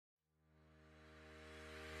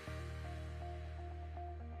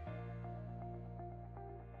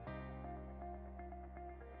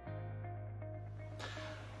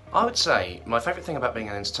I would say my favourite thing about being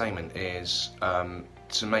in entertainment is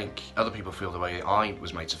to make other people feel the way I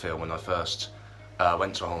was made to feel when I first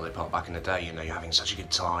went to a holiday park back in the day. You know, you're having such a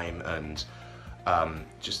good time, and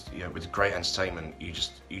just, you know, with great entertainment, you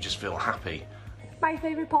just feel happy. My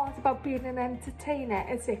favourite part about being an entertainer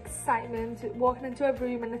is the excitement, walking into a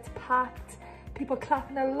room and it's packed, people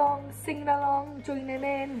clapping along, singing along, joining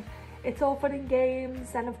in. It's all fun and games,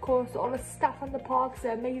 and of course all the staff on the parks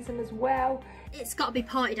are amazing as well. It's got to be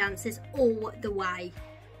party dancers all the way.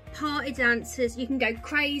 Party dancers, you can go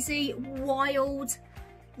crazy, wild,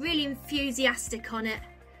 really enthusiastic on it.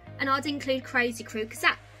 And I'd include Crazy Crew because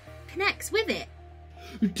that connects with it.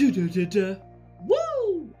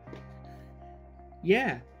 Woo!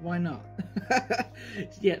 Yeah, why not?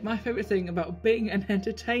 Yeah, my favourite thing about being an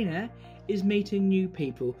entertainer is meeting new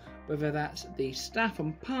people, whether that's the staff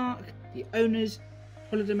on park, the owners,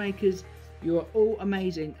 holidaymakers. You are all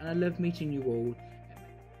amazing and I love meeting you all.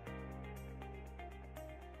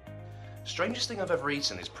 Strangest thing I've ever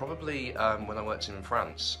eaten is probably when I worked in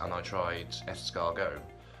France and I tried escargot,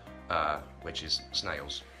 which is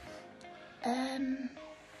snails.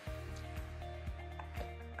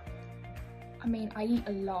 I mean, I eat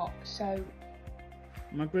a lot, so...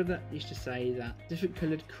 My brother used to say that different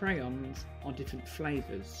coloured crayons are different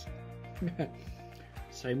flavours.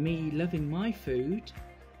 So me loving my food,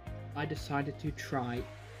 I decided to try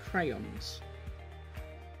crayons.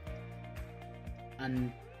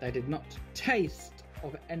 And they did not taste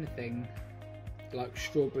of anything like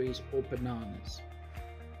strawberries or bananas.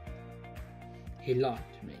 He lied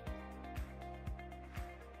to me.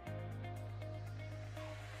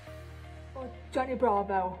 Johnny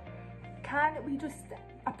Bravo, can we just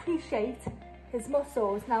appreciate his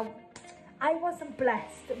muscles? Now, I wasn't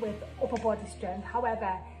blessed with upper body strength,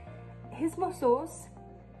 however, his muscles,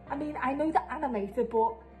 I mean, I know they're animated,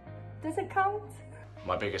 but does it count?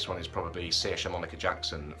 My biggest one is probably Saoirse Monica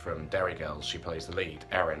Jackson from Derry Girls. She plays the lead,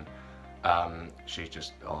 Erin. She's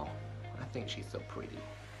just, oh, I think she's so pretty.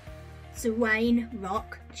 Dwayne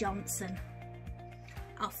Rock Johnson.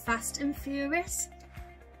 Our Fast and Furious.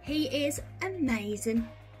 He is amazing.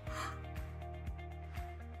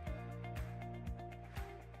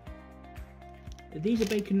 These are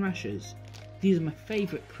bacon rashers. These are my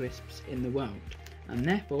favourite crisps in the world, and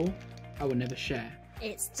therefore I will never share.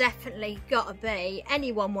 It's definitely gotta be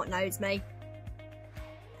anyone what knows me.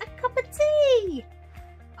 A cup of tea!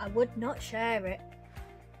 I would not share it.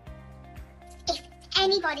 If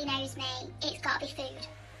anybody knows me, it's gotta be food.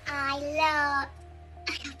 I love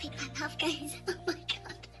how big my mouth goes. Oh my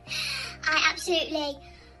god. I absolutely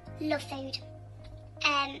love food.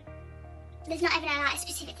 There's not even a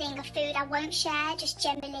specific thing of food I won't share, just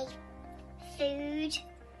generally food.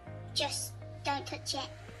 Just don't touch it.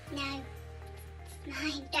 No. It's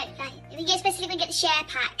mine. Don't like it. Especially when you get the share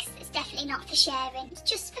packs, it's definitely not for sharing. It's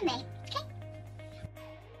just for me. Okay?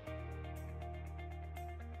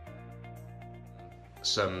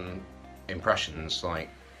 Some impressions, like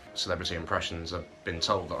celebrity impressions, I've been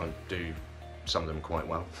told that I do some of them quite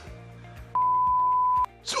well.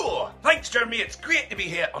 So, thanks Jeremy, it's great to be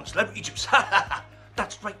here on Celebrity Juice.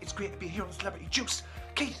 That's right, it's great to be here on Celebrity Juice.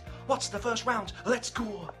 Keith, what's the first round? Let's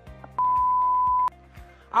go.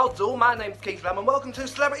 How's all? My name's Keith Lamb and welcome to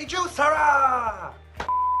Celebrity Juice, hurrah!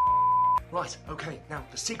 Right, okay, now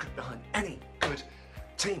the secret behind any good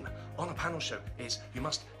team on a panel show is you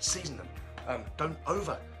must season them. Don't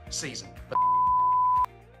over season.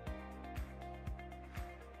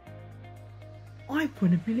 I've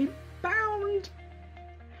won £1 million.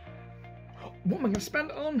 What am I going to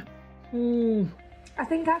spend it on? Ooh. I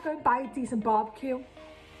think I'd go and buy a decent barbecue.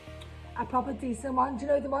 A proper decent one. Do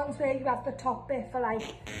you know the ones where you have the top bit for like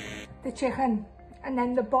the chicken, and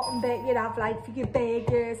then the bottom bit you'd have like for your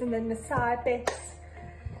burgers, and then the side bits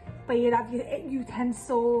where you'd have your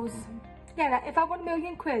utensils. Yeah, like, if I won £1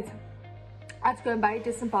 million, I'd go and buy a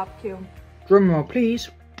decent barbecue. Drum roll,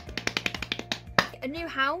 please. A new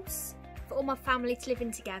house for all my family to live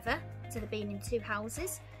in together, instead of being in 2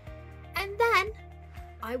 houses. And then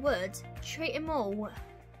I would treat them all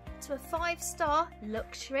to a 5-star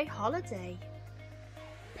luxury holiday.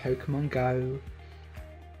 Pokemon Go,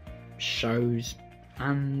 shows,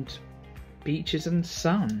 and beaches and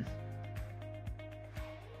sun.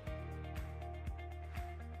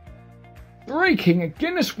 Breaking a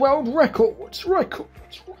Guinness World Records.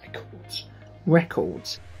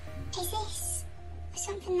 Is this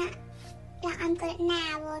something that I'm good at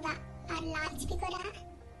now, or that I'd like to be good at?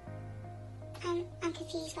 I'm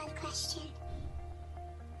confused by the question.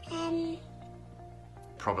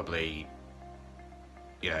 Probably,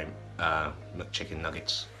 you know, chicken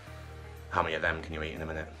nuggets. How many of them can you eat in a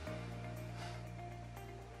minute?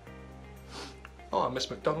 Oh, I miss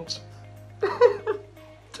McDonald's.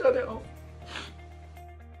 Turn it off.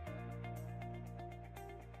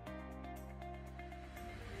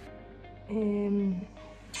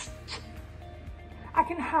 I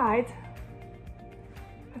can hide.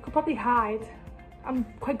 I could probably hide. I'm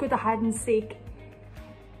quite good at hide and seek.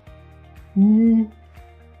 It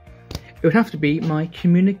would have to be my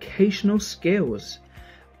communicational skills.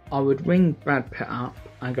 I would ring Brad Pitt up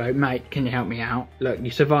and go, mate, can you help me out? Look,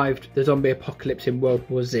 you survived the zombie apocalypse in World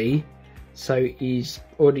War Z, so he's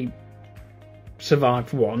already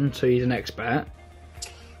survived one, so he's an expert.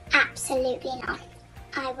 Absolutely not.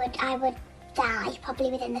 I would die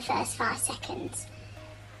probably within the first 5 seconds.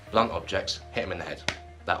 Blunt objects, hit him in the head.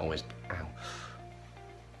 That always, ow.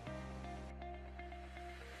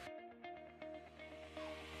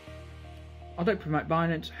 I don't promote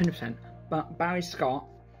violence, 100%, but Barry Scott,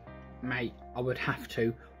 mate, I would have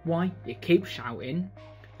to. Why? You keep shouting.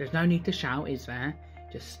 There's no need to shout, is there?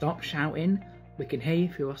 Just stop shouting. We can hear you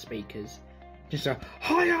through our speakers. Just go,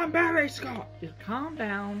 hi, I'm Barry Scott. Just calm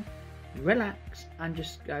down, relax, and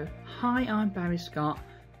just go, hi, I'm Barry Scott.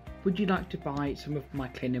 Would you like to buy some of my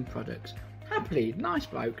cleaning products? Happily, nice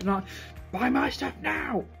bloke. Like, buy my stuff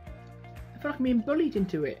now. I feel like I'm being bullied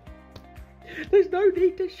into it. There's no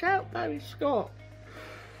need to shout, Barry Scott.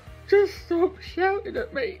 Just stop shouting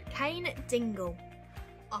at me. Kane Dingle,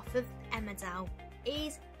 off of Emmerdale,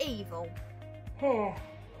 is evil. Here.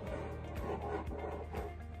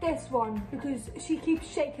 This one, because she keeps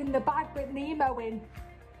shaking the bag with Nemo in.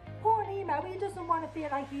 Poor Nemo, he doesn't want to feel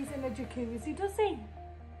like he's in a jacuzzi, does he?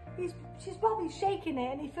 She's probably shaking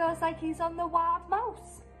it and he feels like he's on the wild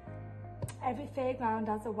mouse. Every fairground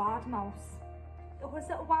has a wild mouse. Or is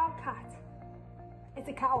it a wild cat? It's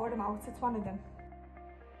a cat or a mouse, it's one of them.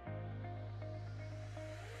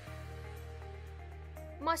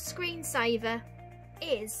 My screensaver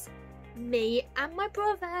is me and my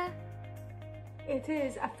brother. It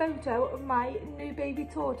is a photo of my new baby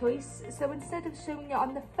tortoise, so instead of showing it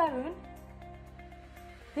on the phone,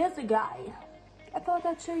 here's a guy. I thought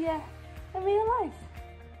I'd show you in real life.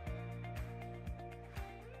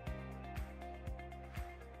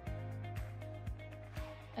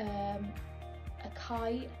 A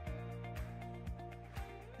kite.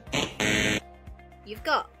 You've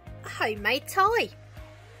got a homemade tie.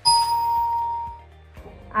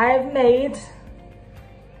 I have made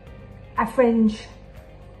a fringe.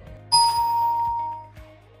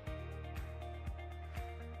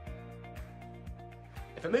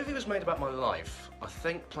 If a movie was made about my life, I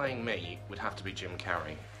think playing me would have to be Jim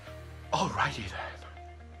Carrey. Alrighty then.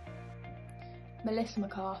 Melissa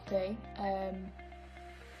McCarthy.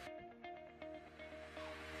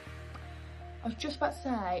 I was just about to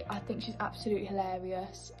say, I think she's absolutely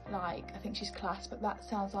hilarious. Like, I think she's class, but that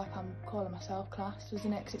sounds like I'm calling myself class,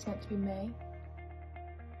 doesn't it? Because it's meant to be me.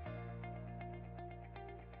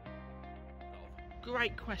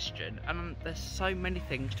 Great question, and there's so many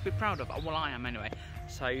things to be proud of. Well, I am anyway.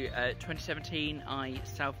 So 2017 I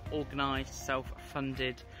self-organised,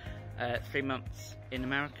 self-funded 3 months in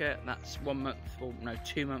America. That's 1 month, or no,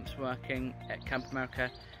 2 months working at Camp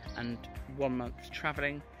America and 1 month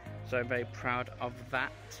travelling, so very proud of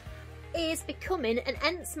that. Is becoming an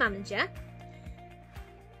Ents manager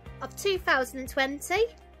of 2020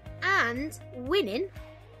 and winning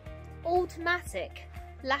Automatic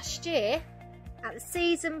last year at the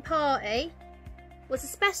season party was a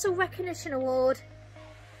special recognition award.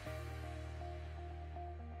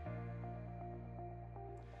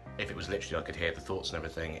 If it was literally I could hear the thoughts and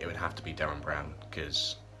everything, it would have to be Darren Brown,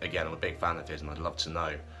 because again, I'm a big fan of his and I'd love to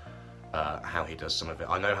know how he does some of it.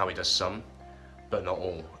 I know how he does some, but not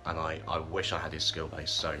all, and I wish I had his skill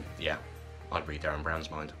base, so yeah, I'd read Darren Brown's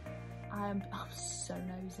mind. I'm so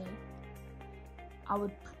nosy.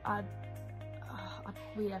 I'd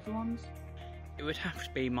read everyone's. It would have to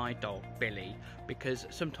be my dog, Billy, because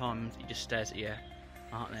sometimes he just stares at you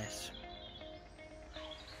like this.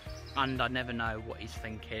 And I never know what he's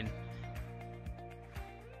thinking.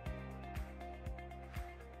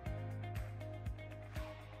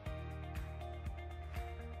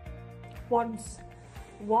 Once.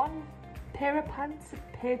 1 pair of pants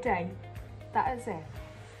per day. That is it.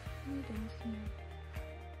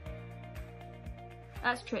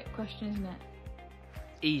 That's a trick question, isn't it?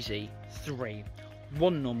 Easy. 3.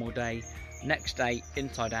 1 normal day, next day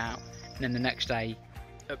inside out, and then the next day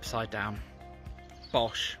upside down.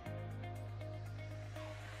 Bosh.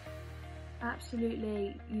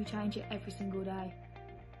 Absolutely, you change it every single day.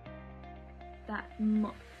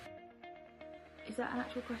 Is that an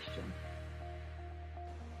actual question?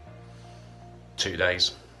 2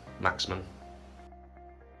 days, maximum.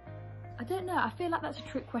 I don't know, I feel like that's a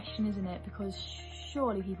trick question, isn't it? Because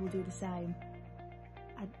surely people do the same.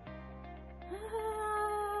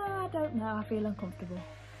 I don't know, I feel uncomfortable.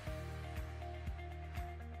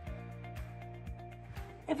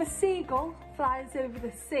 If a seagull flies over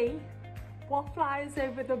the sea, what flies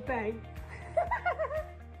over the bay?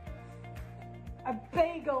 A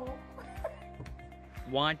bagel.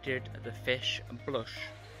 Why did the fish blush?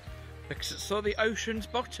 Because it saw the ocean's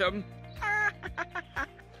bottom.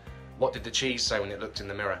 What did the cheese say when it looked in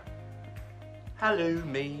the mirror? Hello,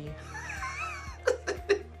 me.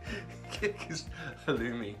 Because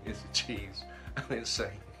halloumi is a cheese, and it's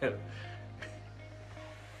saying, you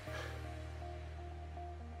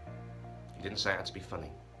didn't say it had to be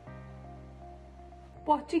funny.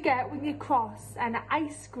 What do you get when you cross an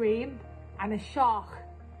ice cream and a shark?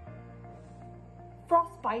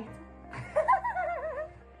 Frostbite.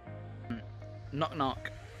 Knock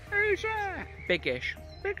knock. Who's there? Biggish.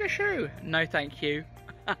 Biggish who? No thank you.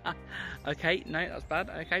 Okay, no, that's bad.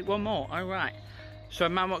 Okay, one more. Alright. So a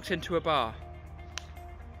man walks into a bar.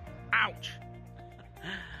 Ouch!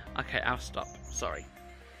 Okay, I'll stop. Sorry.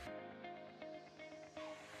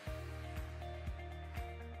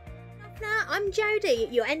 I'm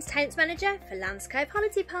Jodie, your entertainment manager for Landscape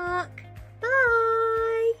Holiday Park.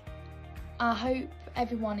 Bye! I hope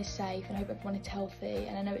everyone is safe and I hope everyone is healthy,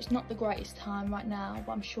 and I know it's not the greatest time right now,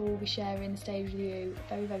 but I'm sure we'll be sharing the stage with you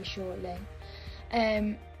very, very shortly.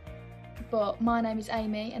 But my name is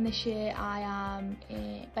Amy, and this year I am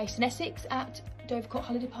based in Essex at Dovercourt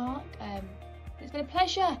Holiday Park. It's been a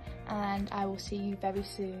pleasure, and I will see you very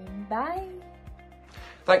soon. Bye!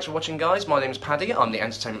 Thanks for watching, guys. My name's Paddy. I'm the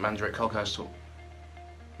entertainment manager at Colcoastal.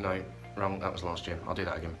 No, wrong. That was last year. I'll do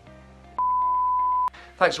that again.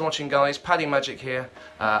 Thanks for watching, guys. Paddy Magic here.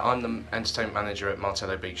 I'm the entertainment manager at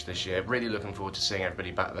Martello Beach this year. Really looking forward to seeing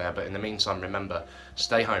everybody back there. But in the meantime, remember,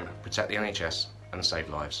 stay home, protect the NHS, and save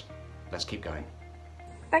lives. Let's keep going.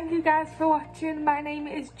 Thank you guys for watching. My name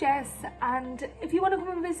is Jess, and if you want to come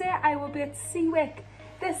and visit, I will be at Seawick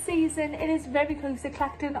this season. It is very close to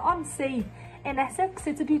Clacton-on-Sea in Essex.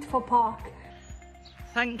 It's a beautiful park.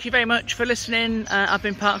 Thank you very much for listening. I've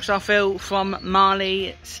been Park Star Phil from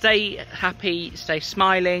Marley. Stay happy, stay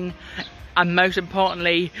smiling, and most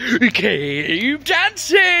importantly, keep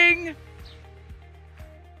dancing!